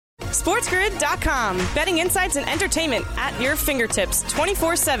SportsGrid.com. Betting insights and entertainment at your fingertips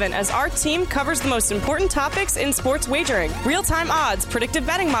 24/7 as our team covers the most important topics in sports wagering. Real-time odds, predictive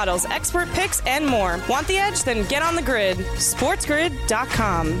betting models, expert picks, and more. Want the edge? Then get on the grid.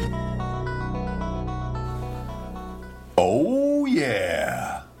 SportsGrid.com. Oh,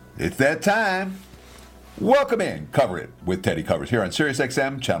 yeah. It's that time. Welcome in. Cover It with Teddy Covers here on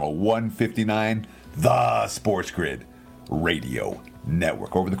SiriusXM, Channel 159, the Sports Grid Radio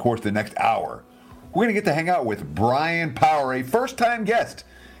Network. Over the course of the next hour, we're going to get to hang out with Brian Power, a first-time guest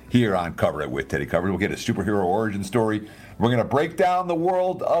here on Cover It with Teddy Covers. We'll get a superhero origin story. We're going to break down the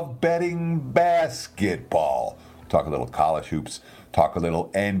world of betting basketball. Talk a little college hoops, talk a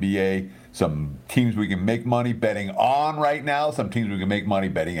little NBA, some teams we can make money betting on right now, some teams we can make money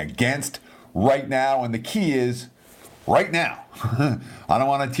betting against right now, and the key is right now. I don't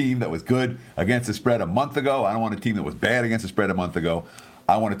want a team that was good against the spread a month ago. I don't want a team that was bad against the spread a month ago.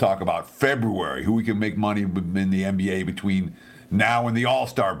 I want to talk about February, who we can make money in the NBA between now and the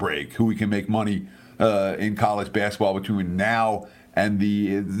All-Star break, who we can make money in college basketball between now and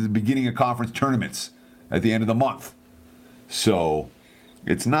the beginning of conference tournaments at the end of the month. So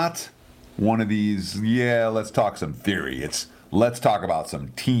it's not one of these, let's talk some theory. It's let's talk about some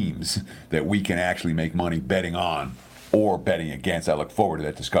teams that we can actually make money betting on or betting against. I look forward to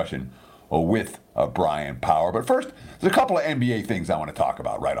that discussion with Brian Power. But first, there's a couple of NBA things I want to talk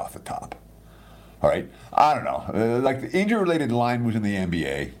about right off the top. All right? I don't know. Like the injury-related line moves in the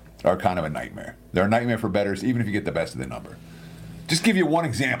NBA are kind of a nightmare. They're a nightmare for bettors, even if you get the best of the number. Just give you one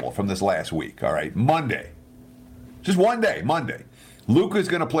example from this last week. All right? Monday. Just one day, Monday. Luka's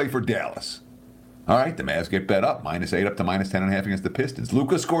going to play for Dallas. All right, the Mavs get bet up, -8 up to -10.5 against the Pistons.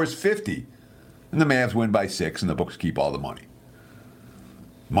 Luka scores 50, and the Mavs win by 6, and the books keep all the money.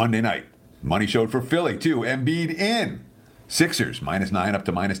 Monday night, money showed for Philly, too. Embiid in. Sixers, -9 up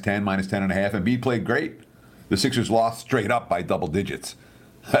to -10, -10.5. Embiid played great. The Sixers lost straight up by double digits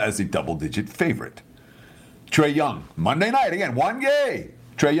as a double-digit favorite. Trae Young, Monday night, again, one game.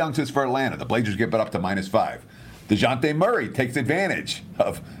 Trae Young sits for Atlanta. The Blazers get bet up to -5. DeJounte Murray takes advantage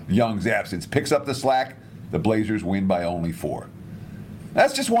of Young's absence, picks up the slack. The Blazers win by only 4.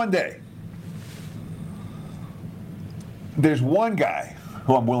 That's just one day. There's one guy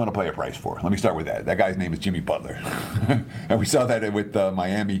who I'm willing to pay a price for. Let me start with that. That guy's name is Jimmy Butler. And we saw that with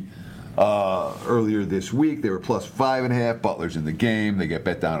Miami earlier this week. They were +5.5. Butler's in the game. They get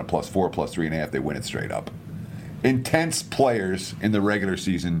bet down to +4, +3.5. They win it straight up. Intense players in the regular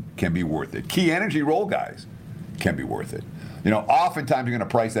season can be worth it. Key energy role guys can be worth it. You know, oftentimes you're going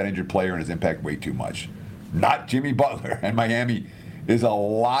to price that injured player and his impact way too much. Not Jimmy Butler. And Miami is a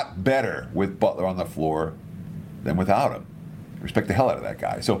lot better with Butler on the floor than without him. I respect the hell out of that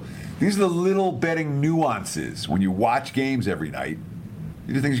guy. So these are the little betting nuances when you watch games every night.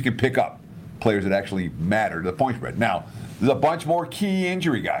 These are things you can pick up. Players that actually matter to the point spread. Now, there's a bunch more key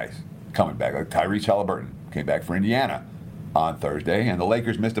injury guys coming back. Like Tyrese Halliburton came back for Indiana on Thursday, and the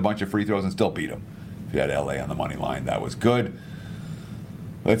Lakers missed a bunch of free throws and still beat them. If you had LA on the money line, that was good.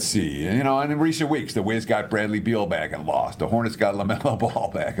 Let's see. You know, and in recent weeks, the Wiz got Bradley Beal back and lost. The Hornets got LaMelo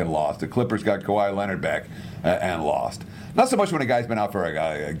Ball back and lost. The Clippers got Kawhi Leonard back and lost. Not so much when a guy's been out for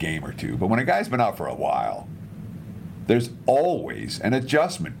a game or two, but when a guy's been out for a while, there's always an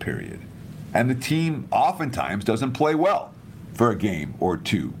adjustment period. And the team oftentimes doesn't play well for a game or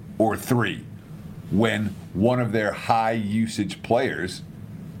 2 or 3 when one of their high-usage players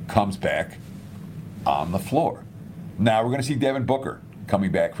comes back on the floor. Now we're going to see Devin Booker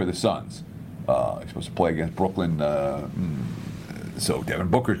coming back for the Suns. He's supposed to play against Brooklyn, so Devin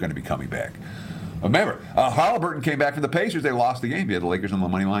Booker's going to be coming back. Remember, Halliburton came back from the Pacers. They lost the game. You had the Lakers on the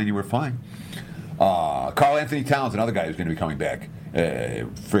money line. You were fine. Karl Anthony Towns, another guy who's going to be coming back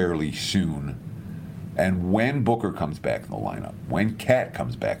fairly soon. And when Booker comes back in the lineup, when Cat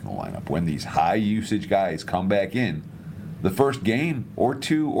comes back in the lineup, when these high-usage guys come back in, the first game or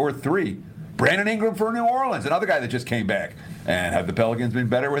 2 or 3, Brandon Ingram for New Orleans, another guy that just came back. And have the Pelicans been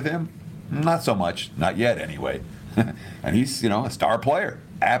better with him? Not so much. Not yet, anyway. And he's, a star player.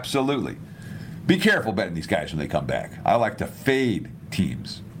 Absolutely. Be careful betting these guys when they come back. I like to fade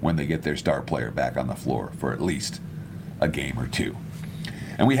teams when they get their star player back on the floor for at least a game or 2.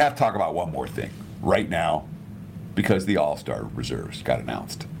 And we have to talk about one more thing right now because the All-Star reserves got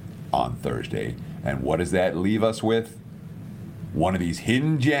announced on Thursday. And what does that leave us with? One of these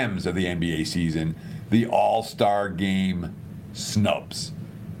hidden gems of the NBA season, the All-Star Game snubs.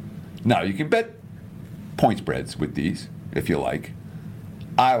 Now, you can bet point spreads with these if you like.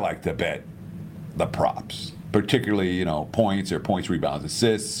 I like to bet the props, particularly, points or points, rebounds,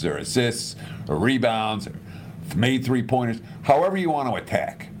 assists or rebounds or made three-pointers, however you want to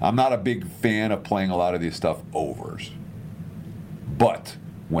attack. I'm not a big fan of playing a lot of this stuff overs. But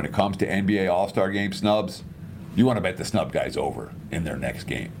when it comes to NBA All-Star Game snubs, you want to bet the snub guys over in their next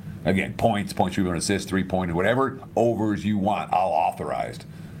game. Again, points, rebound, assists, three-pointers, whatever overs you want, I'll authorize.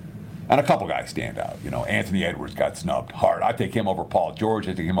 And a couple guys stand out. Anthony Edwards got snubbed hard. I take him over Paul George.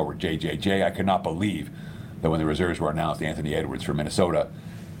 I take him over JJJ. I could not believe that when the reserves were announced, Anthony Edwards from Minnesota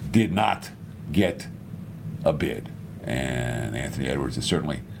did not get a bid. And Anthony Edwards is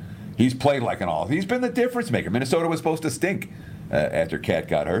certainly, he's played like an all. He's been the difference maker. Minnesota was supposed to stink after Cat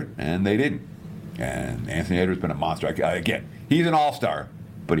got hurt, and they didn't. And Anthony Edwards has been a monster. Again, he's an all-star,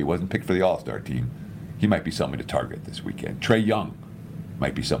 but he wasn't picked for the all-star team. He might be someone to target this weekend. Trae Young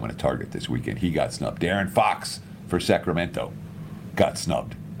might be someone to target this weekend. He got snubbed. De'Aaron Fox for Sacramento got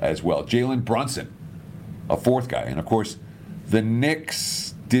snubbed as well. Jalen Brunson, a fourth guy. And, of course, the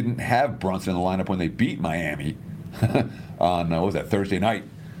Knicks didn't have Brunson in the lineup when they beat Miami on, what was that, Thursday night.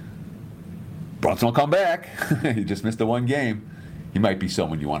 Brunson will come back. He just missed the one game. He might be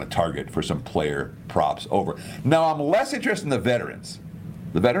someone you want to target for some player props over. Now, I'm less interested in the veterans.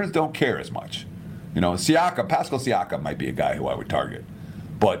 The veterans don't care as much. Pascal Siakam might be a guy who I would target.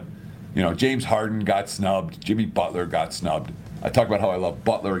 But, James Harden got snubbed. Jimmy Butler got snubbed. I talk about how I love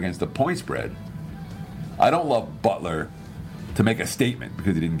Butler against the point spread. I don't love Butler to make a statement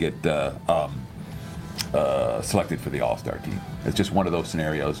because he didn't get selected for the All-Star team. It's just one of those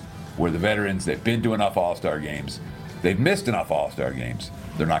scenarios where the veterans, they've been to enough All-Star games. They've missed enough All-Star games.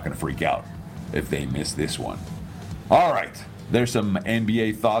 They're not going to freak out if they miss this one. All right. There's some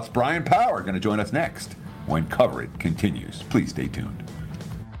NBA thoughts. Brian Power going to join us next when Cover It continues. Please stay tuned.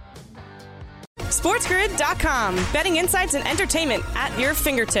 SportsGrid.com. Betting insights and entertainment at your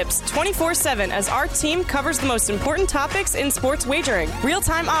fingertips 24/7 as our team covers the most important topics in sports wagering.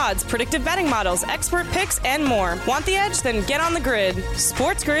 Real-time odds, predictive betting models, expert picks, and more. Want the edge? Then get on the grid.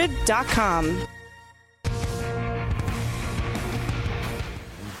 SportsGrid.com.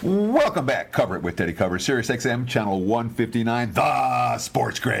 Welcome back. Cover It with Teddy Cover, Sirius XM, channel 159, the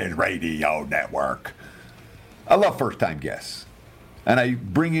Sports Grid Radio Network. I love first-time guests. And I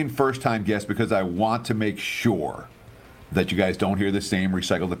bring in first-time guests because I want to make sure that you guys don't hear the same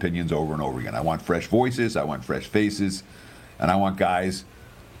recycled opinions over and over again. I want fresh voices, I want fresh faces, and I want guys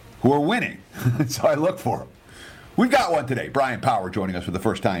who are winning. So I look for them. We've got one today. Brian Power joining us for the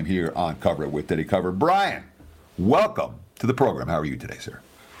first time here on Cover It with Teddy Cover. Brian, welcome to the program. How are you today, sir?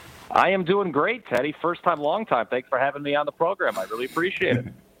 I am doing great, Teddy. First time, long time. Thanks for having me on the program. I really appreciate it.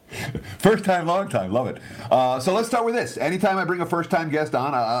 First time, long time. Love it. So let's start with this. Anytime I bring a first-time guest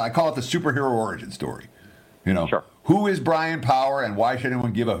on, I call it the superhero origin story. Sure. Who is Brian Power, and why should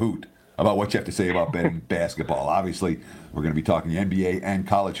anyone give a hoot about what you have to say about betting basketball? Obviously, we're going to be talking NBA and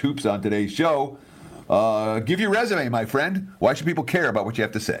college hoops on today's show. Give your resume, my friend. Why should people care about what you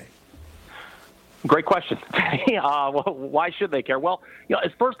have to say? Great question. Why should they care? Well,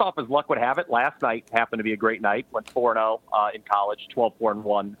 first off, as luck would have it, last night happened to be a great night. Went 4-0 in college,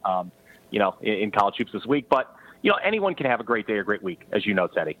 12-4-1, in college hoops this week. But, anyone can have a great day or great week, as you know,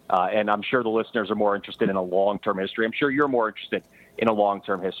 Teddy. And I'm sure the listeners are more interested in a long-term history. I'm sure you're more interested in a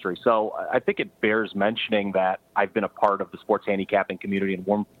long-term history. So I think it bears mentioning that I've been a part of the sports handicapping community in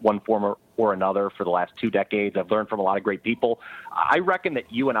one form or another for the last 2 decades. I've learned from a lot of great people. I reckon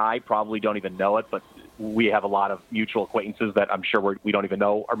that you and I probably don't even know it, but we have a lot of mutual acquaintances that I'm sure we don't even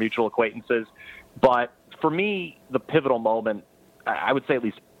know are mutual acquaintances. But for me, the pivotal moment, I would say at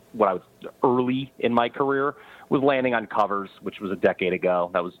least what I was early in my career, was landing on covers, which was a decade ago.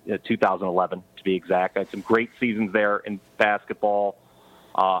 That was 2011, to be exact. I had some great seasons there in basketball.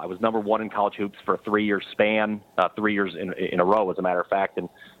 I was number one in college hoops for a 3-year span, 3 years in a row, as a matter of fact. And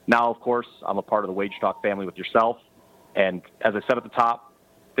now, of course, I'm a part of the Wage Talk family with yourself. And as I said at the top,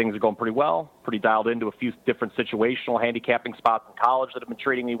 things are going pretty well, pretty dialed into a few different situational handicapping spots in college that have been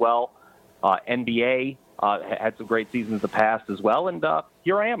treating me well. NBA had some great seasons in the past as well. And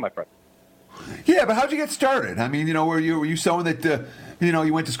here I am, my friend. Yeah, but how'd you get started? I mean, were you someone that,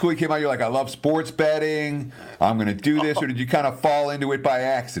 you went to school, you came out, you're like, I love sports betting, I'm going to do this, or did you kind of fall into it by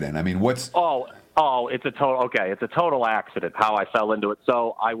accident? I mean, what's... Oh, it's a total accident how I fell into it.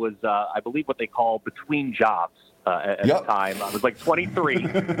 So I was, I believe what they call between jobs at the time. I was like 23,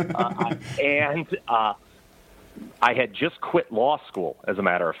 and I had just quit law school, as a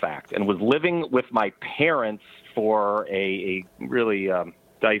matter of fact, and was living with my parents for a really...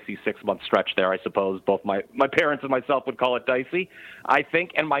 dicey 6-month stretch there, I suppose. Both my parents and myself would call it dicey, I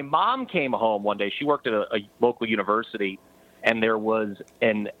think. And my mom came home one day. She worked at a local university, and there was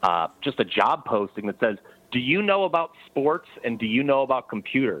just a job posting that says, do you know about sports and do you know about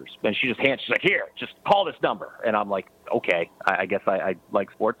computers? And she's like, here, just call this number. And I'm like, okay, I guess I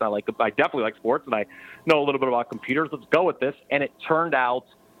like sports. I definitely like sports, and I know a little bit about computers. Let's go with this. And it turned out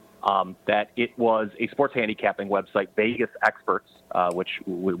that it was a sports handicapping website, Vegas Experts, which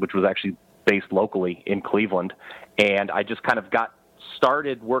was actually based locally in Cleveland. And I just kind of got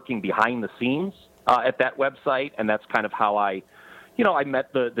started working behind the scenes at that website, and that's kind of how I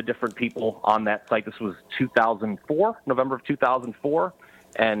met the different people on that site. This was 2004, November of 2004.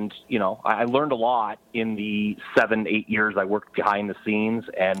 And, I learned a lot in the 7-8 years I worked behind the scenes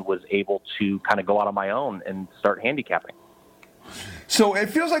and was able to kind of go out on my own and start handicapping. So it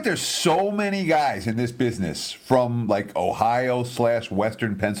feels like there's so many guys in this business from like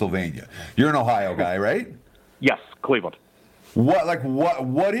Ohio/Western Pennsylvania. You're an Ohio guy, right? Yes, Cleveland.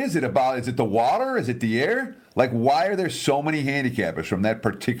 What is it about? Is it the water? Is it the air? Like, why are there so many handicappers from that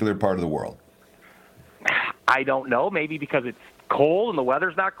particular part of the world? I don't know. Maybe because it's cold and the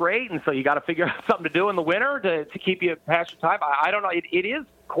weather's not great, and so you got to figure out something to do in the winter to keep you past your time. I don't know. It is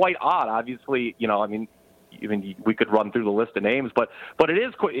quite odd. Obviously, even we could run through the list of names, but it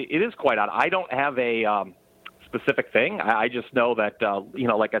is quite odd. I don't have a specific thing. I just know that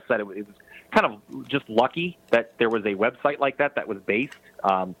like I said, it was kind of just lucky that there was a website like that was based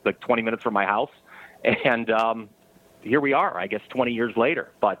like 20 minutes from my house, and here we are, I guess, 20 years later.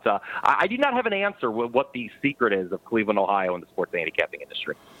 But I do not have an answer with what the secret is of Cleveland, Ohio, in the sports handicapping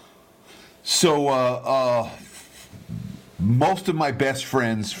industry. So most of my best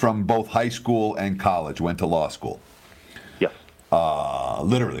friends from both high school and college went to law school. Yes.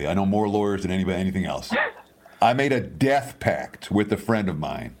 Literally, I know more lawyers than anything else. I made a death pact with a friend of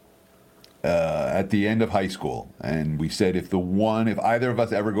mine at the end of high school, and we said if either of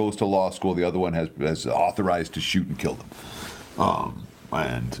us ever goes to law school, the other one has authorized to shoot and kill them.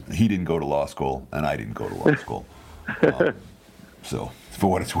 And he didn't go to law school, and I didn't go to law school. So,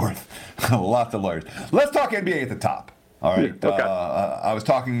 for what it's worth, lots of lawyers. Let's talk NBA at the top. All right. Okay. I was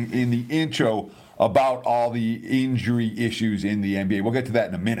talking in the intro about all the injury issues in the NBA. We'll get to that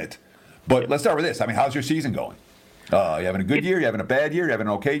in a minute. But let's start with this. I mean, how's your season going? You having a good year? You having a bad year? You having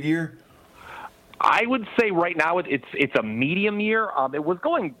an okay year? I would say right now it's a medium year. It was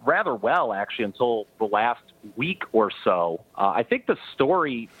going rather well, actually, until the last week or so. I think the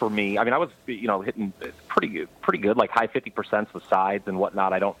story for me, I mean, I was hitting pretty good, like high 50% with sides and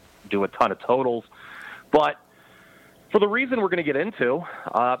whatnot. I don't do a ton of totals, but for the reason we're going to get into,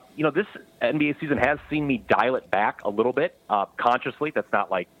 this NBA season has seen me dial it back a little bit consciously. That's not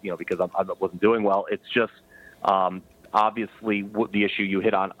like because I wasn't doing well. It's just obviously the issue you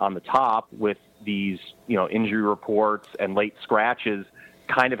hit on the top with these injury reports and late scratches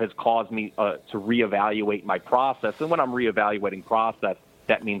kind of has caused me to reevaluate my process. And when I'm reevaluating process,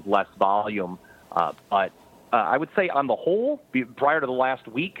 that means less volume. But I would say on the whole, prior to the last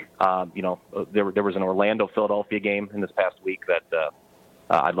week, there was an Orlando-Philadelphia game in this past week that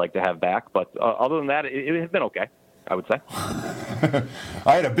I'd like to have back. But other than that, it has been okay, I would say.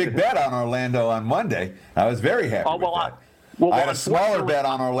 I had a big bet on Orlando on Monday. I was very happy with that. I had a smaller bet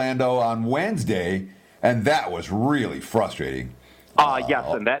on Orlando on Wednesday, and that was really frustrating. Yes,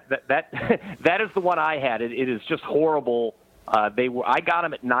 and that is the one I had. It is just horrible. I got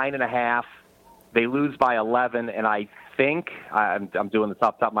them at 9.5. They lose by 11, and I think I'm doing this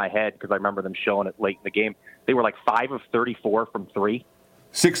off the top of my head because I remember them showing it late in the game. They were like 5 of 34 from three.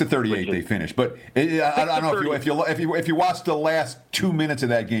 6 of 38 they finished, but I don't know if you watched the last 2 minutes of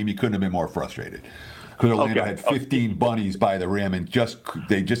that game, you couldn't have been more frustrated because Orlando had 15 bunnies by the rim and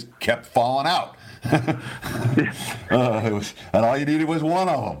they just kept falling out. And all you needed was one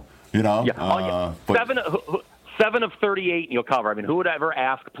of them, Yeah. But 7 of 38 and you'll cover. I mean, who would ever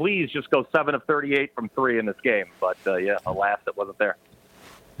ask, please just go 7 of 38 from three in this game? But, alas, it wasn't there.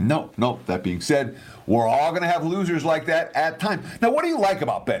 No. That being said, we're all going to have losers like that at times. Now, what do you like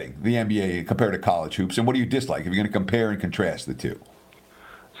about betting the NBA compared to college hoops, and what do you dislike if you're going to compare and contrast the two?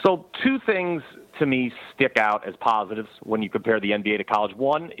 So 2 things to me stick out as positives when you compare the NBA to college.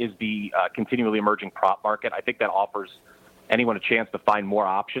 One is the continually emerging prop market. I think that offers anyone a chance to find more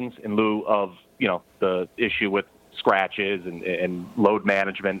options in lieu of the issue with scratches and load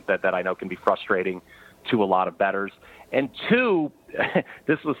management that I know can be frustrating to a lot of bettors. And 2,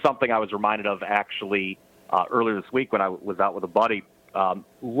 this was something I was reminded of actually earlier this week when I was out with a buddy.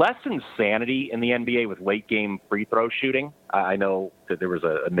 Less insanity in the NBA with late game free throw shooting. I know that there was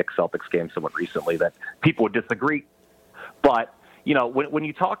a Knicks Celtics game somewhat recently that people would disagree, but when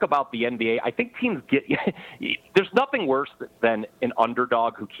you talk about the NBA, I think teams there's nothing worse than an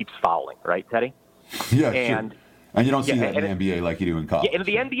underdog who keeps fouling, right, Teddy? Yeah, and sure. And you don't see that in the NBA like you do in college. Yeah, in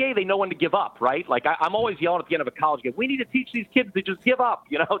the NBA, they know when to give up, right? Like, I'm always yelling at the end of a college game, we need to teach these kids to just give up.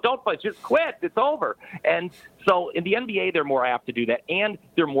 Don't play, just quit. It's over. And so in the NBA, they're more apt to do that, and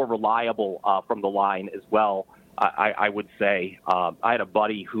they're more reliable from the line as well. I would say I had a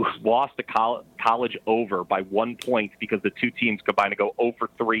buddy who lost a college over by 1 point because the two teams combined to go 0 for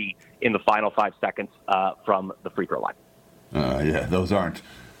 3 in the final 5 seconds from the free throw line. Yeah, those aren't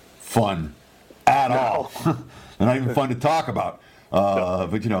fun at all. They're not even fun to talk about. But,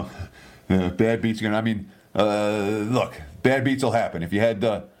 bad beats are going to, look, bad beats will happen. If you had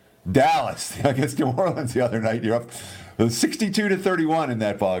Dallas against New Orleans the other night, you're up 62-31 in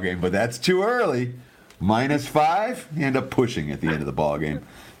that ball game, but that's too early. -5, you end up pushing at the end of the ball game.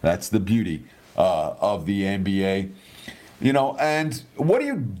 That's the beauty of the NBA. And what do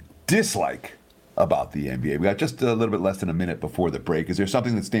you dislike about the NBA? We got just a little bit less than a minute before the break. Is there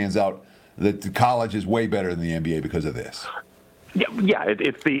something that stands out that the college is way better than the NBA because of this? Yeah,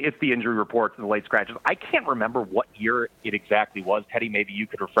 it's the injury reports and the late scratches. I can't remember what year it exactly was. Teddy, maybe you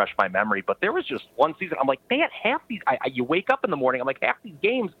could refresh my memory, but there was just one season. I'm like, man, half these. You wake up in the morning. I'm like, half these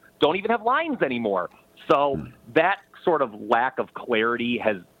games don't even have lines anymore. So that sort of lack of clarity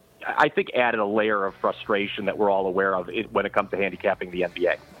has, I think, added a layer of frustration that we're all aware of when it comes to handicapping the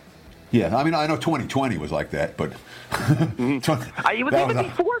NBA. Yeah, I know 2020 was like that, but it was even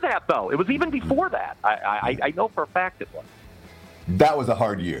before that, though. It was even before that. I know for a fact it was. That was a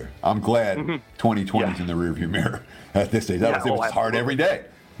hard year. I'm glad 2020's in the rearview mirror at this stage. It was hard every day.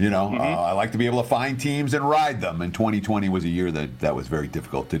 I like to be able to find teams and ride them, and 2020 was a year that was very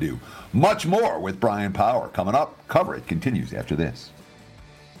difficult to do. Much more with Brian Power coming up. Cover It continues after this.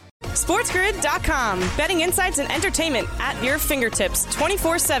 SportsGrid.com. Betting insights and entertainment at your fingertips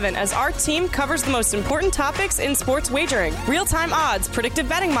 24/7 as our team covers the most important topics in sports wagering. Real-time odds, predictive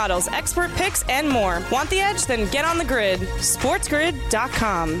betting models, expert picks, and more. Want the edge? Then get on the grid.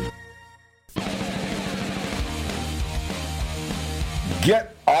 SportsGrid.com.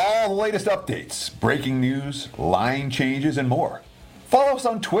 Get all the latest updates, breaking news, line changes, and more. Follow us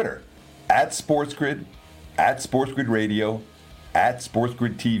on Twitter @SportsGrid, @SportsGrid Radio,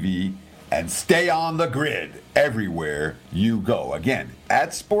 @SportsGrid TV, and stay on the grid everywhere you go. Again,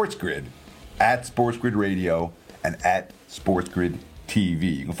 @SportsGrid, @SportsGrid Radio, and @SportsGrid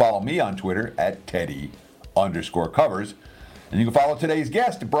TV. You can follow me on Twitter @Teddy_covers. And you can follow today's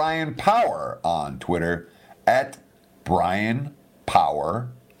guest, Brian Power, on Twitter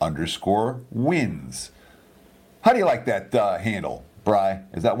 @BrianPower_wins. How do you like that handle, Bri?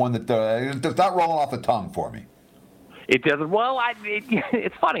 Is that one that it's not rolling off the tongue for me? It doesn't. Well,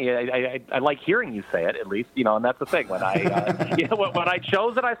 it's funny. I like hearing you say it, at least, and that's the thing. When I when I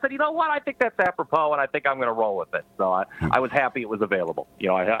chose it, I said, you know what, I think that's apropos, and I think I'm going to roll with it. So I was happy it was available.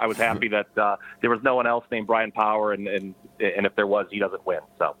 I was happy that there was no one else named Brian Power, and if there was, he doesn't win.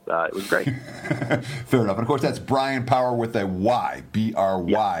 So it was great. Fair enough. And of course, that's Brian Power with a Y,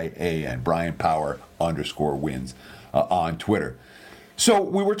 BRYAN, Brian Power_wins on Twitter. So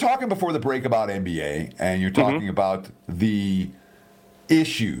we were talking before the break about NBA, and you're talking about the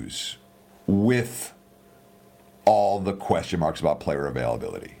issues with all the question marks about player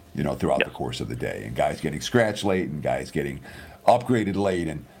availability, throughout the course of the day, and guys getting scratched late and guys getting upgraded late,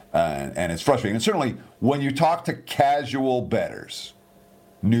 and it's frustrating. And certainly when you talk to casual bettors,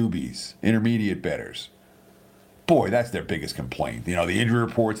 newbies, intermediate bettors, boy, that's their biggest complaint. The injury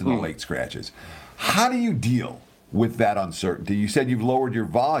reports and the late scratches. How do you deal with that uncertainty? You said you've lowered your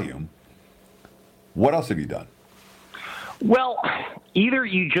volume. What else have you done? Well, either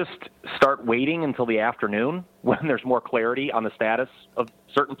you just start waiting until the afternoon when there's more clarity on the status of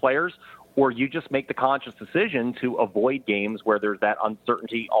certain players, or you just make the conscious decision to avoid games where there's that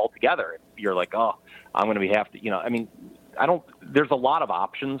uncertainty altogether. You're like, oh, I'm going to there's a lot of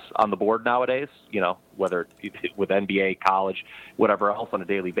options on the board nowadays, whether with NBA, college, whatever else on a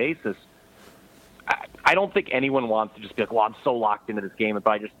daily basis. I don't think anyone wants to just be like, well, I'm so locked into this game, I'm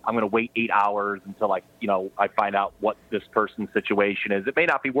going to wait 8 hours until I find out what this person's situation is. It may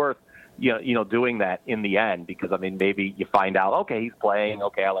not be worth, doing that in the end, because maybe you find out, okay, he's playing,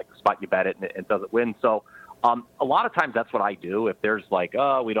 okay, I like the spot, you bet it, and it doesn't win. So a lot of times that's what I do. If there's like,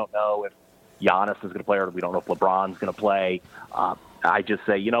 oh, we don't know if Giannis is going to play, or we don't know if LeBron's going to play, I just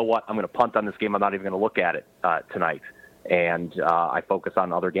say, you know what, I'm going to punt on this game. I'm not even going to look at it tonight, and I focus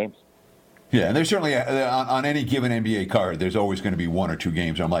on other games. Yeah, and there's certainly, on any given NBA card, there's always going to be one or two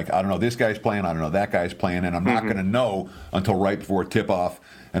games where I'm like, I don't know, this guy's playing, I don't know, that guy's playing, and I'm not going to know until right before tip-off,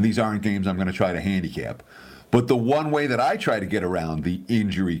 and these aren't games I'm going to try to handicap. But the one way that I try to get around the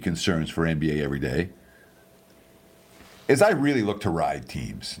injury concerns for NBA every day is I really look to ride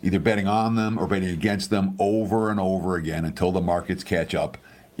teams, either betting on them or betting against them over and over again until the markets catch up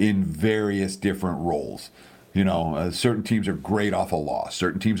in various different roles. Certain teams are great off a loss.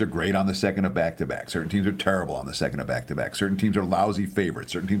 Certain teams are great on the second of back-to-back. Certain teams are terrible on the second of back-to-back. Certain teams are lousy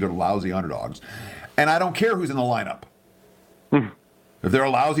favorites. Certain teams are lousy underdogs. And I don't care who's in the lineup. If they're a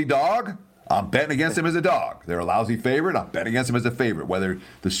lousy dog, I'm betting against them as a dog. They're a lousy favorite, I'm betting against them as a favorite, whether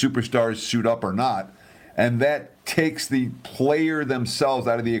the superstars suit up or not. And that takes the player themselves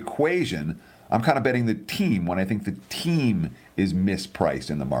out of the equation. I'm kind of betting the team when I think the team is mispriced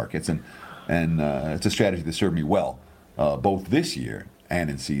in the markets. And it's a strategy that served me well, both this year and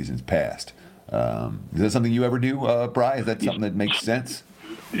in seasons past. Is that something you ever do, Bri? Is that something that makes sense?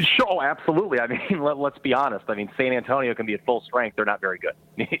 Sure, absolutely. I mean, let's be honest. I mean, San Antonio can be at full strength. They're not very good,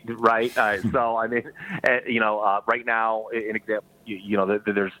 right? So, I mean, right now, an example,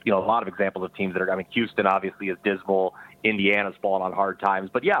 there's a lot of examples of teams that are. I mean, Houston obviously is dismal. Indiana's fallen on hard times,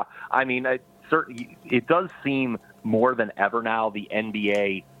 but yeah, I mean, certainly it does seem more than ever now the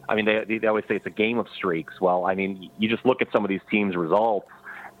NBA. I mean, they always say it's a game of streaks. Well, I mean, you just look at some of these teams' results.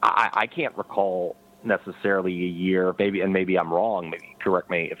 I can't recall necessarily a year, maybe I'm wrong, maybe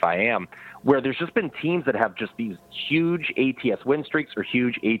correct me if I am, where there's just been teams that have just these huge ATS win streaks or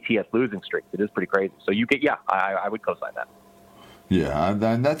huge ATS losing streaks. It is pretty crazy. So I would co-sign that. Yeah,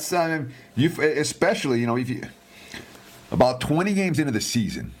 and that's especially if you about 20 games into the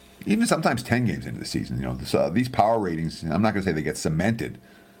season, even sometimes 10 games into the season, these power ratings. I'm not going to say they get cemented,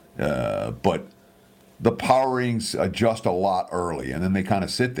 but the power ratings adjust a lot early, and then they kind of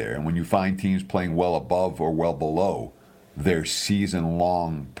sit there. And when you find teams playing well above or well below their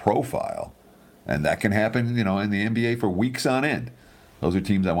season-long profile, and that can happen, in the NBA for weeks on end. Those are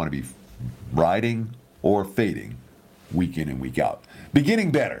teams I want to be riding or fading week in and week out.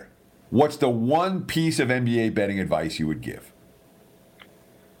 Beginning better, what's the one piece of NBA betting advice you would give?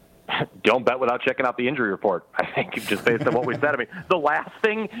 Don't bet without checking out the injury report. I think just based on what we said. I mean, the last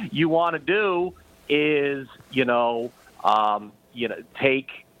thing you want to do is,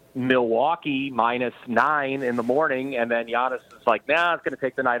 take Milwaukee -9 in the morning, and then Giannis is like, nah, it's going to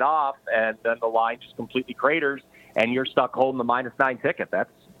take the night off, and then the line just completely craters, and you're stuck holding the -9 ticket.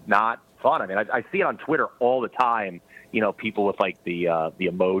 That's not fun. I mean, I see it on Twitter all the time. People with like the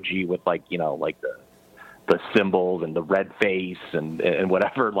emoji with like the symbols and the red face and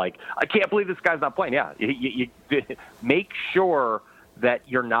whatever. Like, I can't believe this guy's not playing. Yeah, you make sure that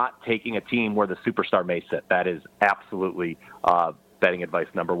you're not taking a team where the superstar may sit. That is absolutely betting advice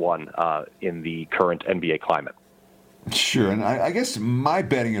number one in the current NBA climate. Sure, and I guess my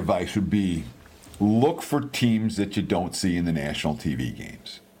betting advice would be look for teams that you don't see in the national TV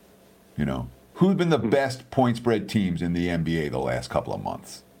games. Who've been the best point spread teams in the NBA the last couple of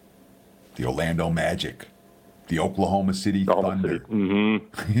months? The Orlando Magic, the Oklahoma City Thunder.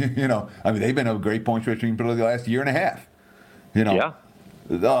 Mm-hmm. I mean, they've been a great point spread team for the last year and a half. Yeah.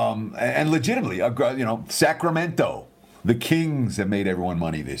 And legitimately, Sacramento, the Kings have made everyone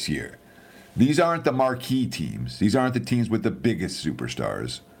money this year. These aren't the marquee teams. These aren't the teams with the biggest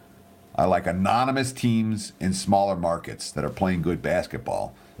superstars. I like anonymous teams in smaller markets that are playing good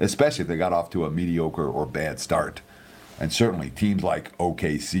basketball, especially if they got off to a mediocre or bad start. And certainly teams like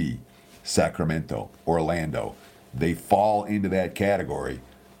OKC, Sacramento, Orlando, they fall into that category.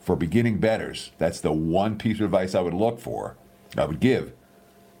 For beginning bettors, that's the one piece of advice I would give.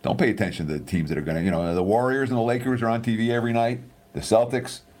 Don't pay attention to the teams that are going to, the Warriors and the Lakers are on TV every night. The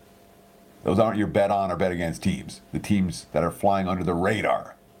Celtics, those aren't your bet on or bet against teams. The teams that are flying under the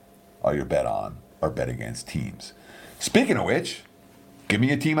radar are your bet on or bet against teams. Speaking of which, give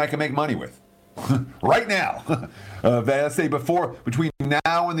me a team I can make money with. Right now. Let's say between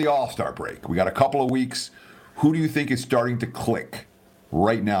now and the All-Star break. We got a couple of weeks. Who do you think is starting to click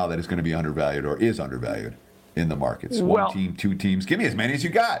right now that is going to be undervalued or is undervalued in the markets? One team, two teams. Give me as many as you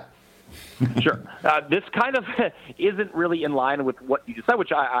got. Sure. This kind of isn't really in line with what you just said,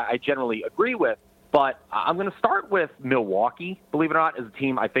 which I generally agree with. But I'm going to start with Milwaukee, believe it or not, as a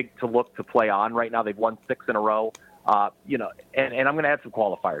team I think to look to play on right now. They've won 6 in a row. And I'm going to add some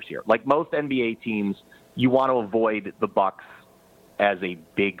qualifiers here. Like most NBA teams, you want to avoid the Bucks as a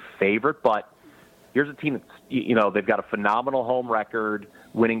big favorite. But here's a team that's, they've got a phenomenal home record,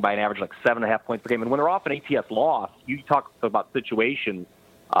 winning by an average like 7.5 points per game. And when they're off an ATS loss, you talk about situations,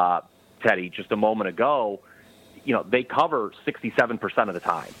 Teddy, just a moment ago, they cover 67% of the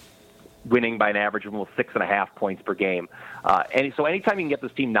time, winning by an average of almost 6.5 points per game. And so anytime you can get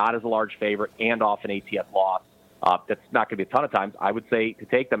this team not as a large favorite and off an ATS loss, that's not going to be a ton of times, I would say to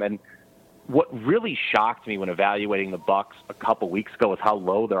take them. And what really shocked me when evaluating the Bucks a couple weeks ago was how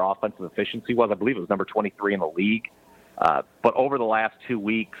low their offensive efficiency was. I believe it was number 23 in the league. But over the last 2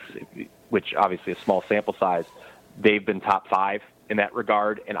 weeks, which obviously is a small sample size, they've been top 5 in that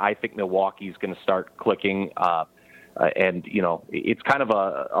regard, and I think Milwaukee's going to start clicking. And, it's kind of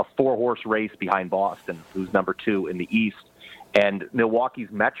a 4-horse race behind Boston, who's number 2 in the East. And Milwaukee's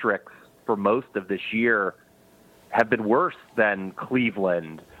metrics for most of this year have been worse than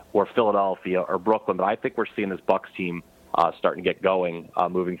Cleveland or Philadelphia or Brooklyn. But I think we're seeing this Bucks team starting to get going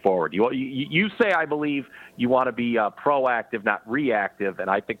moving forward. You say, I believe, you want to be proactive, not reactive, and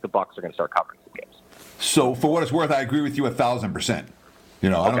I think the Bucks are going to start covering some games. So, for what it's worth, I agree with you 1,000%. I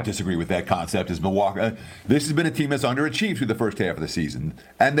don't disagree with that concept. As Milwaukee, this has been a team that's underachieved through the first half of the season,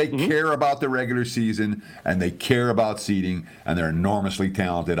 and they care about the regular season, and they care about seeding, and they're enormously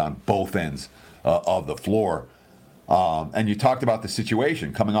talented on both ends of the floor. And you talked about the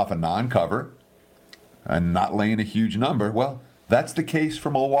situation coming off a non-cover and not laying a huge number. Well, that's the case for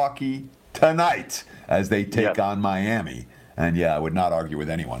Milwaukee tonight as they take on Miami. And I would not argue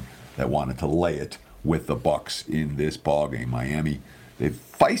with anyone that wanted to lay it with the Bucks in this ballgame. Miami, they're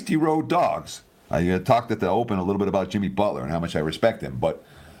feisty road dogs. I talked at the Open a little bit about Jimmy Butler and how much I respect him, but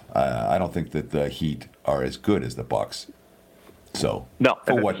I don't think that the Heat are as good as the Bucks. So no,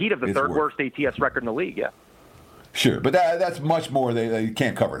 the Heat have the third worst ATS record in the league. Sure, but that's much more. They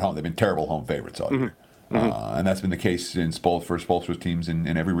can't cover at home. They've been terrible home favorites all year. And that's been the case in Spoelstra's teams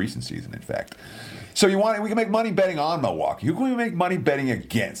in every recent season, in fact. So we can make money betting on Milwaukee. Who can we make money betting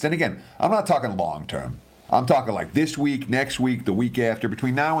against? And again, I'm not talking long term. I'm talking like this week, next week, the week after,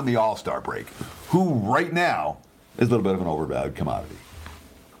 between now and the All-Star break. Who right now is a little bit of an overvalued commodity?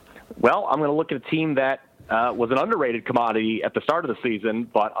 Well, I'm going to look at a team that was an underrated commodity at the start of the season,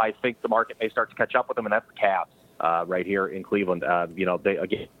 but I think the market may start to catch up with them, and that's the Cavs right here in Cleveland.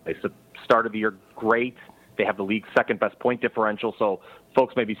 They started the year great. They have the league's second-best point differential, so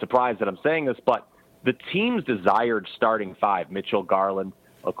folks may be surprised that I'm saying this, but the team's desired starting 5, Mitchell, Garland,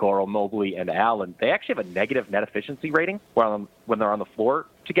 Okoro, Mobley, and Allen, they actually have a negative net efficiency rating when they're on the floor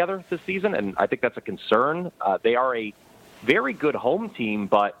together this season, and I think that's a concern. They are a very good home team,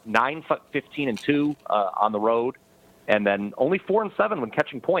 but 9-15-2 on the road, and then only 4-7 when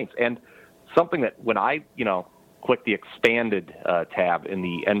catching points. And something that when I, click the expanded tab in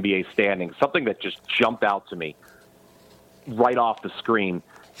the NBA standings, something that just jumped out to me right off the screen.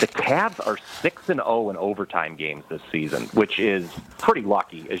 The Cavs are 6-0 in overtime games this season, which is pretty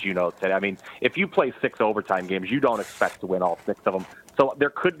lucky, as you know, Ted. I mean, if you play 6 overtime games, you don't expect to win all 6 of them. So there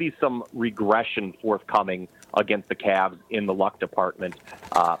could be some regression forthcoming against the Cavs in the luck department.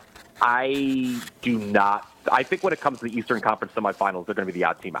 I think when it comes to the Eastern Conference semifinals, they're going to be the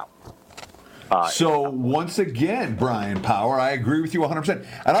odd team out. So once again, Brian Power, I agree with you 100%.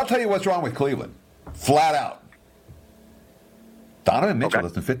 And I'll tell you what's wrong with Cleveland. Flat out. Donovan Mitchell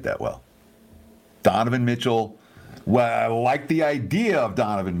doesn't fit that well. Donovan Mitchell, I like the idea of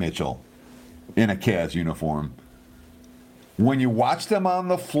Donovan Mitchell in a Cavs uniform. When you watch them on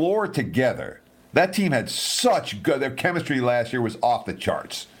the floor together, that team had such good, their chemistry last year was off the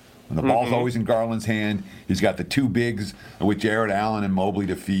charts. When the ball's always in Garland's hand, he's got the 2 bigs with Jared Allen and Mobley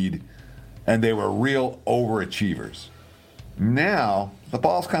to feed, and they were real overachievers. Now, the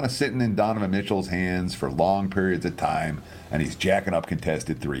ball's kind of sitting in Donovan Mitchell's hands for long periods of time, and he's jacking up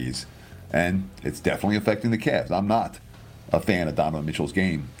contested threes. And it's definitely affecting the Cavs. I'm not a fan of Donovan Mitchell's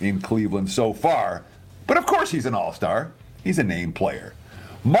game in Cleveland so far. But of course he's an all-star. He's a named player.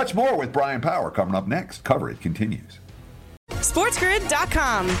 Much more with Brian Power coming up next. Cover It continues.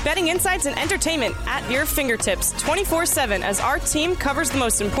 SportsGrid.com. Betting insights and entertainment at your fingertips 24/7 as our team covers the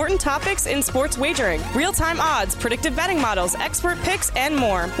most important topics in sports wagering. Real-time odds, predictive betting models, expert picks, and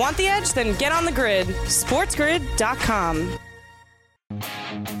more. Want the edge? Then get on the grid. SportsGrid.com.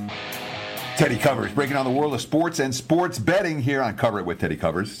 Teddy Covers, breaking down the world of sports and sports betting here on Cover It with Teddy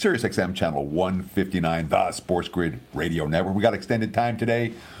Covers, SiriusXM Channel 159, the Sports Grid Radio Network. We got extended time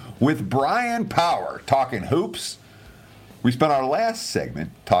today with Brian Power talking hoops. We spent our last segment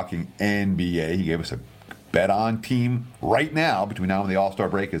talking NBA. He gave us a bet on team right now, between now and the All-Star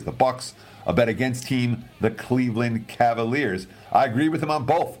break, is the Bucks. A bet against team, the Cleveland Cavaliers. I agree with him on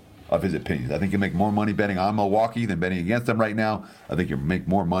both of his opinions. I think you make more money betting on Milwaukee than betting against them right now. I think you make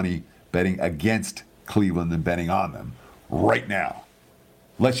more money betting against Cleveland than betting on them right now.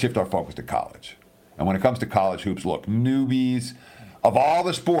 Let's shift our focus to college. And when it comes to college hoops, look, newbies, of all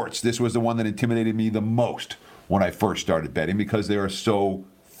the sports, this was the one that intimidated me the most when I first started betting, because there are so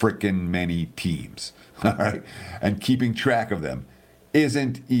frickin' many teams, all right? And keeping track of them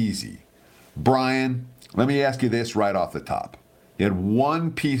isn't easy. Brian, let me ask you this right off the top. You had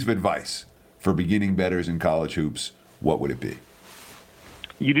one piece of advice for beginning bettors in college hoops. What would it be?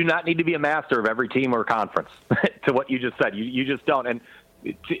 You do not need to be a master of every team or conference to what you just said. You just don't. And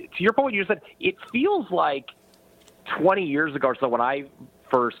to your point, you just said, it feels like 20 years ago or so when I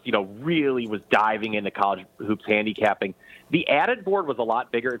first, really was diving into college hoops handicapping, the added board was a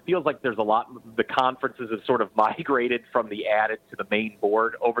lot bigger. It feels like the conferences have sort of migrated from the added to the main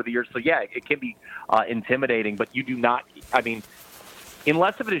board over the years. So, yeah, it can be intimidating, but you do not,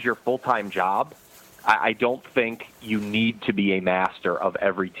 unless if it is your full-time job, I don't think you need to be a master of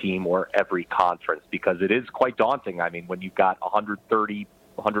every team or every conference because it is quite daunting. I mean, when you've got 130,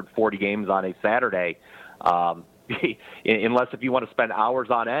 140 games on a Saturday, unless if you want to spend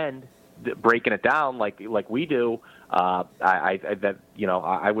hours on end breaking it down like we do, I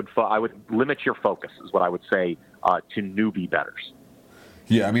would limit your focus is what I would say to newbie bettors.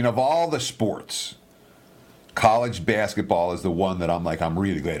 Yeah, I mean, of all the sports, college basketball is the one that I'm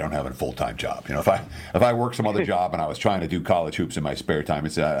really glad I don't have a full-time job. If I work some other job and I was trying to do college hoops in my spare time,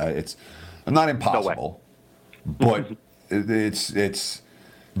 it's not impossible, but it's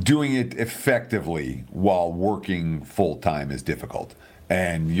doing it effectively while working full-time is difficult.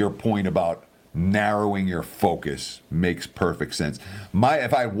 And your point about narrowing your focus makes perfect sense.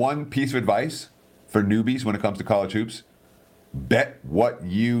 If I had one piece of advice for newbies when it comes to college hoops, bet what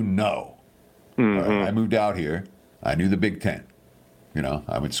you know. I moved out here. I knew the Big Ten.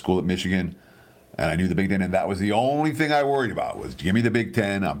 I went to school at Michigan, and I knew the Big Ten, and that was the only thing I worried about was give me the Big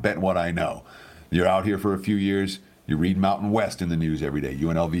Ten. I'm betting what I know. You're out here for a few years. You read Mountain West in the news every day.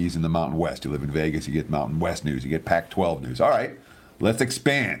 UNLV's in the Mountain West. You live in Vegas, you get Mountain West news. You get Pac-12 news. All right, let's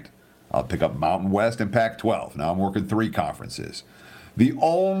expand. I'll pick up Mountain West and Pac-12. Now I'm working 3 conferences. The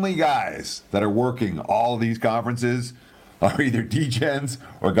only guys that are working all these conferences are either degens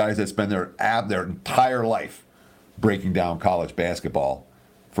or guys that spend their entire life breaking down college basketball.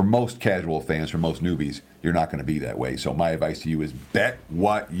 For most casual fans, for most newbies, you're not going to be that way. So my advice to you is bet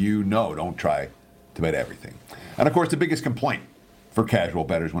what you know. Don't try to bet everything. And, of course, the biggest complaint for casual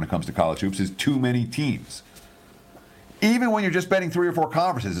bettors when it comes to college hoops is too many teams. Even when you're just betting 3 or 4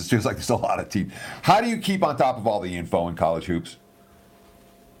 conferences, it feels like there's a lot of teams. How do you keep on top of all the info in college hoops?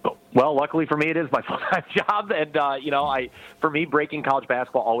 Well, luckily for me, it is my full-time job. And, for me, breaking college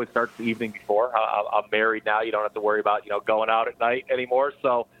basketball always starts the evening before. I'm married now. You don't have to worry about, going out at night anymore.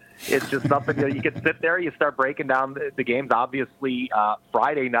 So it's just something you can sit there. You start breaking down the games. Obviously,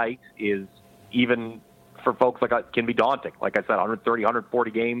 Friday night is even for folks can be daunting. Like I said, 130,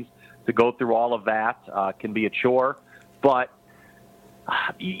 140 games to go through all of that can be a chore. But,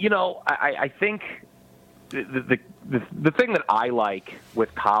 I think the thing that I like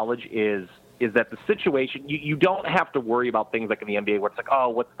with college is that the situation you don't have to worry about things like in the NBA where it's like, oh,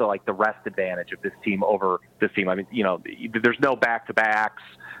 what's the rest advantage of this team over this team? I mean, there's no back-to-backs,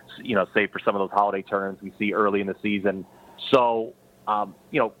 save for some of those holiday tournaments we see early in the season. So,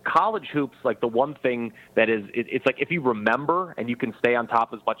 college hoops, the one thing that is, it's like if you remember and you can stay on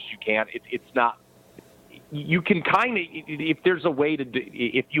top as much as you can, it's not. You can kind of, if there's a way to do,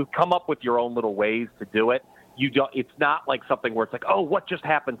 if you come up with your own little ways to do it, you don't. It's not like something where it's like, oh, what just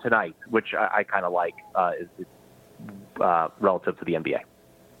happened tonight, which I kind of like is relative to the NBA.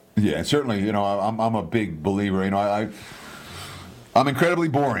 Yeah, certainly. I'm a big believer. I'm incredibly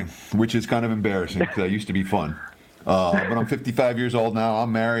boring, which is kind of embarrassing because I used to be fun. But I'm 55 years old now.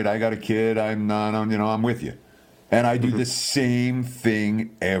 I'm married. I got a kid. I'm with you. And I do the same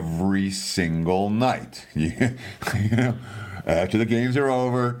thing every single night. After the games are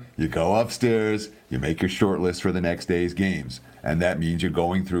over, you go upstairs, you make your short list for the next day's games. And that means you're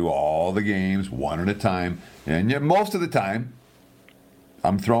going through all the games one at a time. And most of the time,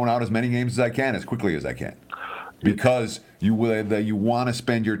 I'm throwing out as many games as I can, as quickly as I can. Because you want to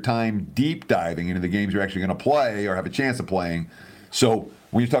spend your time deep diving into the games you're actually going to play or have a chance of playing. So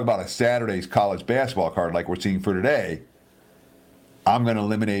when you talk about a Saturday's college basketball card like we're seeing for today, I'm going to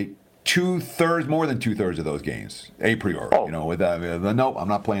eliminate more than two-thirds of those games a priori. Nope, I'm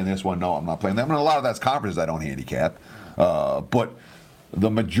not playing this one. No, I'm not playing that. I mean, a lot of that's conferences I don't handicap. But the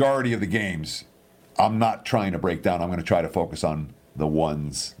majority of the games, I'm not trying to break down. I'm going to try to focus on the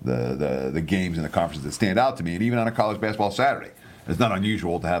ones, the games and the conferences that stand out to me. And even on a college basketball Saturday, it's not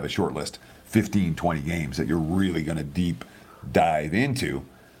unusual to have a short list, 15, 20 games that you're really going to deep dive into,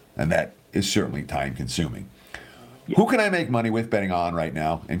 and that is certainly time-consuming. Yeah. Who can I make money with betting on right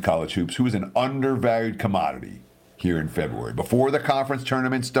now in college hoops? Who is an undervalued commodity here in February? Before the conference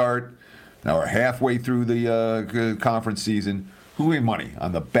tournaments start, now we're halfway through the conference season. Who will make money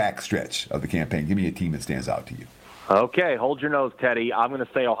on the back stretch of the campaign? Give me a team that stands out to you. Okay, hold your nose, Teddy. I'm going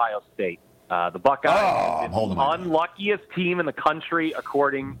to say Ohio State. The Buckeyes, the unluckiest team in the country,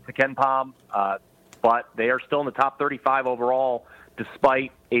 according to Ken Pom, but they are still in the top 35 overall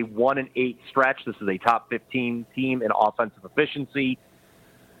despite a 1-8 stretch. This is a top 15 team in offensive efficiency.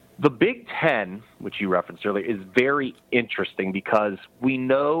 The Big Ten, which you referenced earlier, is very interesting because we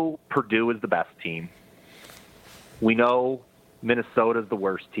know Purdue is the best team. We know Minnesota is the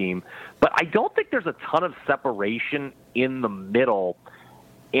worst team. But I don't think there's a ton of separation in the middle.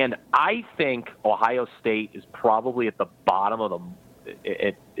 And I think Ohio State is probably at the bottom of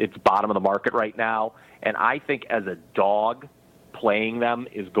its bottom of the market right now. And I think as a dog, playing them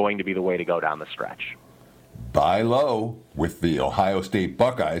is going to be the way to go down the stretch. Buy low with the Ohio State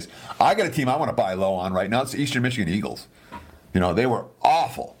Buckeyes. I got a team I want to buy low on right now. It's the Eastern Michigan Eagles. They were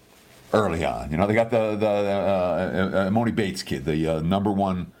awful early on. They got the Moni Bates kid, the number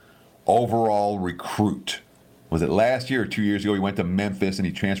one overall recruit. Was it last year or 2 years ago? He went to Memphis and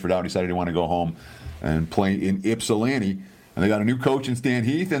he transferred out. Decided he wanted to go home and play in Ypsilanti. And they got a new coach in Stan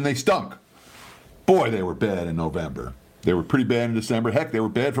Heath, and they stunk. Boy, they were bad in November. They were pretty bad in December. Heck, they were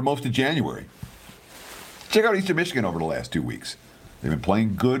bad for most of January. Check out Eastern Michigan over the last 2 weeks. They've been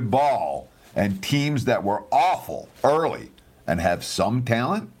playing good ball, and teams that were awful early and have some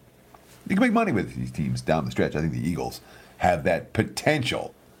talent, you can make money with these teams down the stretch. I think the Eagles have that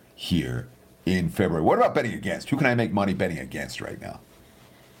potential here in February. What about betting against? Who can I make money betting against right now?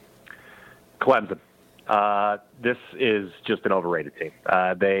 Clemson. This is just an overrated team.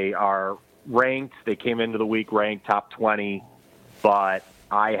 They are ranked. They came into the week ranked top 20, but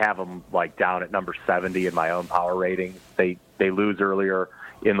I have them down at number 70 in my own power rating. They lose earlier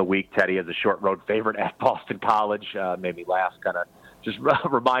in the week. Teddy is a short road favorite at Boston College. Made me laugh, kind of just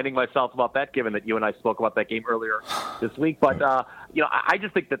reminding myself about that, given that you and I spoke about that game earlier this week. But, I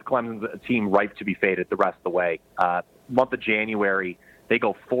just think that Clemson's a team ripe to be faded the rest of the way. Month of January, they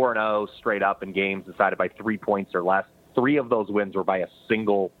go 4-0 straight up in games decided by 3 points or less. 3 of those wins were by a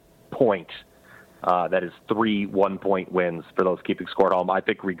single point. That is 3 1-point wins for those keeping score at home. I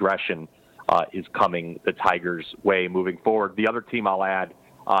think regression is coming the Tigers' way moving forward. The other team I'll add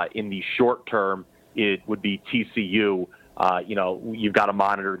in the short term, it would be TCU. You've got to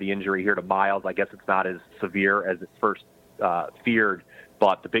monitor the injury here to Miles. I guess it's not as severe as it's first feared,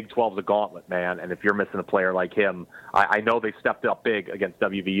 but the Big 12's a gauntlet, man. And if you're missing a player like him, I know they stepped up big against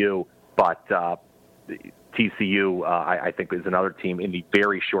WVU, but TCU, I think, is another team in the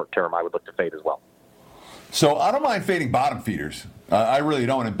very short term I would look to fade as well. So I don't mind fading bottom feeders. I really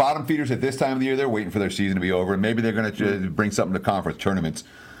don't. And bottom feeders at this time of the year, they're waiting for their season to be over, and maybe they're going to bring something to conference tournaments.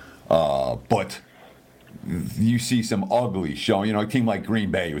 But you see some ugly showing. A team like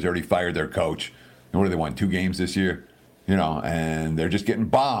Green Bay who's already fired their coach. And what do they won? 2 games this year? And they're just getting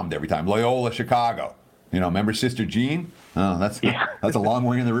bombed every time. Loyola Chicago. Remember Sister Jean? Oh, that's a long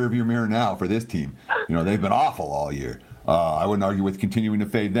way in the rearview mirror now for this team. They've been awful all year. I wouldn't argue with continuing to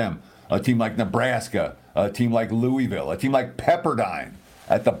fade them. A team like Nebraska, a team like Louisville, a team like Pepperdine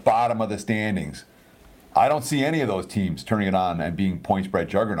at the bottom of the standings. I don't see any of those teams turning it on and being point spread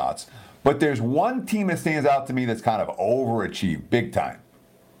juggernauts. But there's one team that stands out to me that's kind of overachieved big time.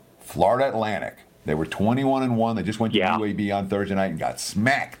 Florida Atlantic. They were 21-1. They just went to UAB on Thursday night and got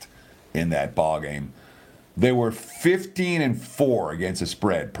smacked in that ball game. They were 15-4 against the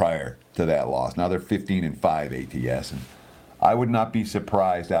spread prior to that loss. Now they're 15-5 ATS, and I would not be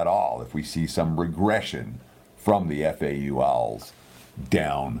surprised at all if we see some regression from the FAU Owls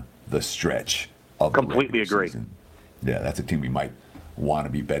down the stretch of the completely agree. Season. Yeah, that's a team we might want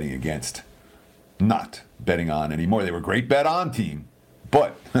to be betting against, not betting on anymore. They were a great bet on team,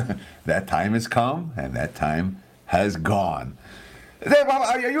 but that time has come and that time has gone.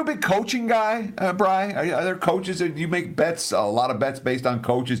 Are you a big coaching guy, Bri? Are there coaches that you make bets, a lot of bets based on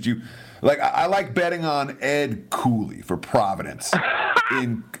coaches? Do you I like betting on Ed Cooley for Providence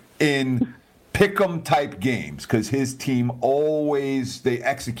in pick'em type games because his team they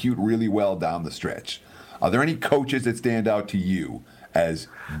execute really well down the stretch. Are there any coaches that stand out to you as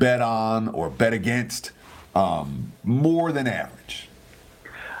bet on or bet against more than average?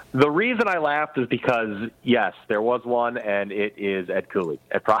 The reason I laughed is because, yes, there was one, and it is Ed Cooley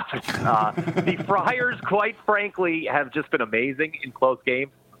at Providence. The Friars, quite frankly, have just been amazing in close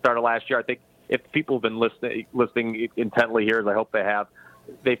games. Started last year. I think if people have been listening intently here, as I hope they have,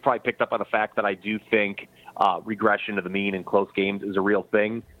 they've probably picked up on the fact that I do think regression to the mean in close games is a real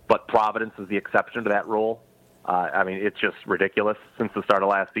thing, but Providence is the exception to that rule. It's just ridiculous since the start of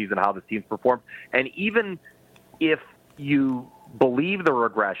last season how this team's performed. And even if you believe the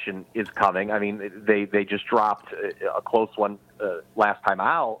regression is coming, they just dropped a close one last time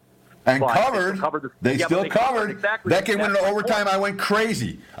out. And covered. They still covered. Exactly. That game went into overtime. I went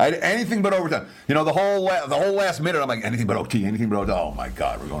crazy. I had anything but overtime. The whole last minute, I'm like, anything but OT, anything but OT. Oh, my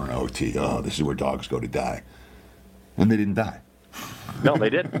God, we're going to OT. Oh, this is where dogs go to die. And they didn't die. No, they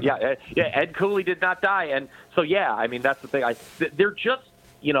did. Yeah, Ed Cooley did not die. And so, yeah, I mean, that's the thing. They're just,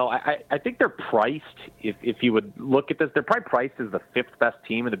 I think they're priced, if you would look at this, they're probably priced as the fifth best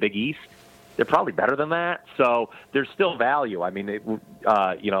team in the Big East. They're probably better than that. So there's still value. I mean,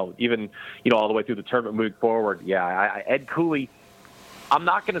 even, all the way through the tournament moving forward. Yeah, Ed Cooley, I'm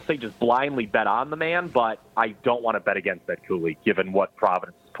not going to say just blindly bet on the man, but I don't want to bet against Ed Cooley, given what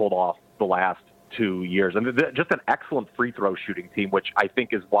Providence pulled off the last 2 years. And just an excellent free throw shooting team, which I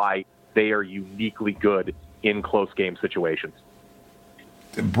think is why they are uniquely good in close game situations.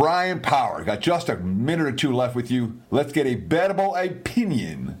 Brian Power, got just a minute or two left with you. Let's get a bettable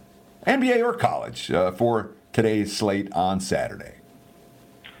opinion, NBA or college, for today's slate on Saturday.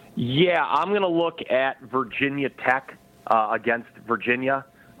 Yeah, I'm going to look at Virginia Tech against Virginia.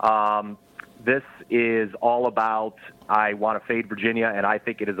 This is all about, I want to fade Virginia, and I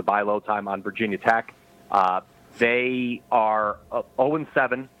think it is a buy low time on Virginia Tech. They are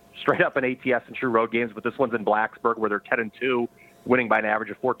 0-7, straight up in ATS and true road games, but this one's in Blacksburg where they're 10-2, winning by an average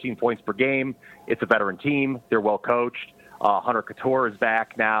of 14 points per game. It's a veteran team. They're well coached. Hunter Couture is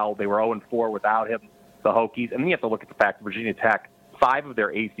back now. They were 0-4 without him, the Hokies. And then you have to look at the fact that Virginia Tech, 5 of their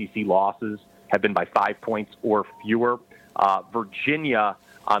ACC losses have been by 5 points or fewer. Virginia,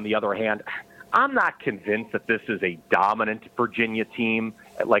 on the other hand, I'm not convinced that this is a dominant Virginia team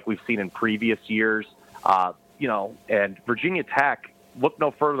like we've seen in previous years. And Virginia Tech, look no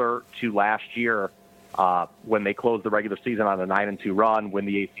further to last year when they closed the regular season on a 9-2 run, win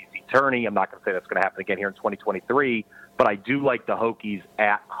the ACC tourney. I'm not going to say that's going to happen again here in 2023, but I do like the Hokies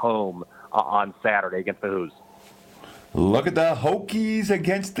at home on Saturday against the Hoos. Look at the Hokies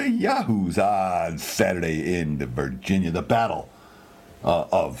against the Yahoos on Saturday in Virginia, the battle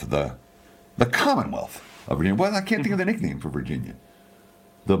of the Commonwealth of Virginia. Well, I can't think of the nickname for Virginia.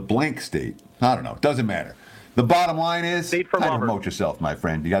 The blank state. I don't know. It doesn't matter. The bottom line is, State from Auburn. Promote yourself, my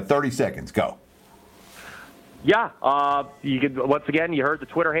friend. You got 30 seconds. Go. Yeah. You can, once again, you heard the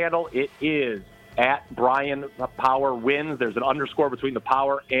Twitter handle. It is at Brian Power Wins. There's an underscore between the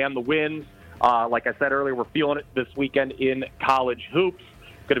Power and the Wins. Like I said earlier, we're feeling it this weekend in college hoops.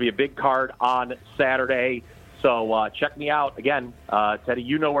 Going to be a big card on Saturday. So check me out. Again, Teddy,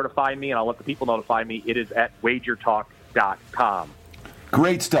 you know where to find me, and I'll let the people know to find me. It is at wagertalk.com.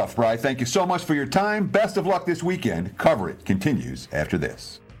 Great stuff, Bri. Thank you so much for your time. Best of luck this weekend. Cover It continues after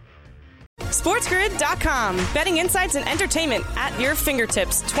this. SportsGrid.com. Betting insights and entertainment at your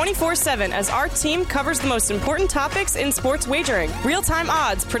fingertips 24/7 as our team covers the most important topics in sports wagering. Real-time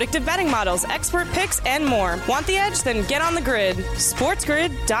odds, predictive betting models, expert picks, and more. Want the edge? Then get on the grid.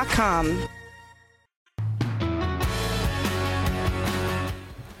 SportsGrid.com.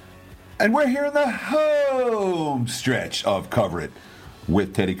 And we're here in the home stretch of Cover It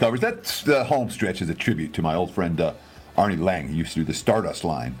with Teddy Covers. That's the home stretch is a tribute to my old friend Arnie Lang, who used to do the Stardust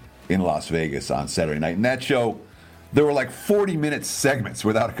line in Las Vegas on Saturday night. And that show, there were like 40-minute segments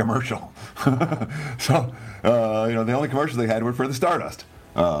without a commercial. So, the only commercials they had were for the Stardust,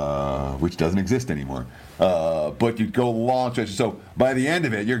 which doesn't exist anymore. But you'd go long stretches. So by the end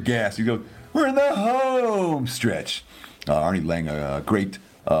of it, you're gassed. You go, we're in the home stretch. Arnie Lang, a great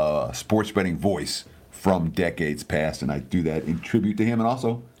sports betting voice from decades past, and I do that in tribute to him, and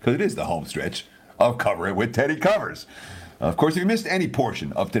also because it is the home stretch of Cover It with Teddy Covers. Of course, if you missed any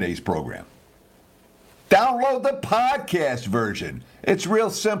portion of today's program, download the podcast version. It's real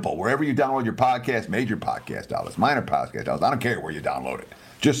simple. Wherever you download your podcast, major podcast outlets, minor podcast outlets, I don't care where you download it.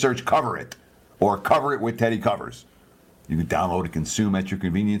 Just search Cover It or Cover It with Teddy Covers. You can download and consume at your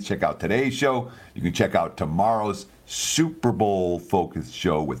convenience. Check out today's show. You can check out tomorrow's Super Bowl-focused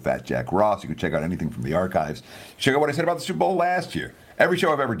show with Fat Jack Ross. You can check out anything from the archives. Check out what I said about the Super Bowl last year. Every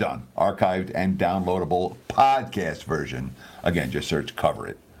show I've ever done, archived and downloadable podcast version. Again, just search Cover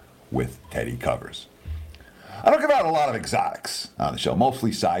It with Teddy Covers. I don't give out a lot of exotics on the show,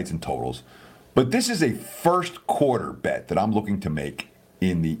 mostly sides and totals. But this is a first quarter bet that I'm looking to make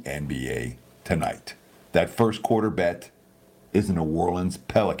in the NBA tonight. That first quarter bet is the New Orleans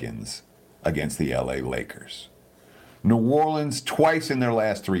Pelicans against the LA Lakers. New Orleans, twice in their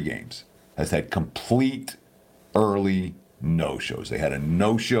last 3 games, has had complete early no-shows. They had a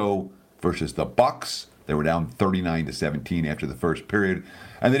no-show versus the Bucks. They were down 39-17 after the first period,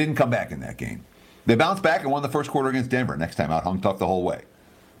 and they didn't come back in that game. They bounced back and won the first quarter against Denver. Next time out, hung tough the whole way.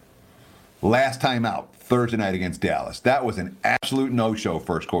 Last time out, Thursday night against Dallas. That was an absolute no-show.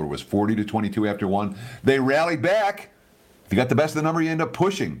 First quarter was 40-22 after 1. They rallied back. If you got the best of the number, you end up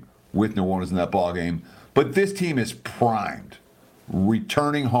pushing with New Orleans in that ball game. But this team is primed,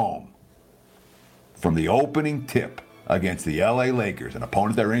 returning home from the opening tip against the LA Lakers, an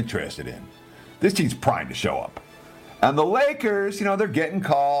opponent they're interested in. This team's primed to show up. And the Lakers, they're getting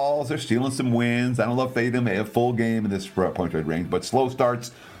calls. They're stealing some wins. I don't know if they may have full game in this point trade range, but slow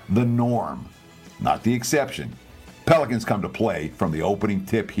starts the norm, not the exception. Pelicans come to play from the opening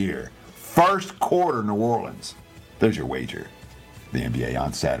tip here. First quarter, New Orleans. There's your wager. The NBA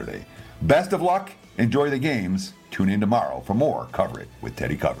on Saturday. Best of luck. Enjoy the games. Tune in tomorrow for more Cover It with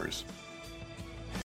Teddy Covers.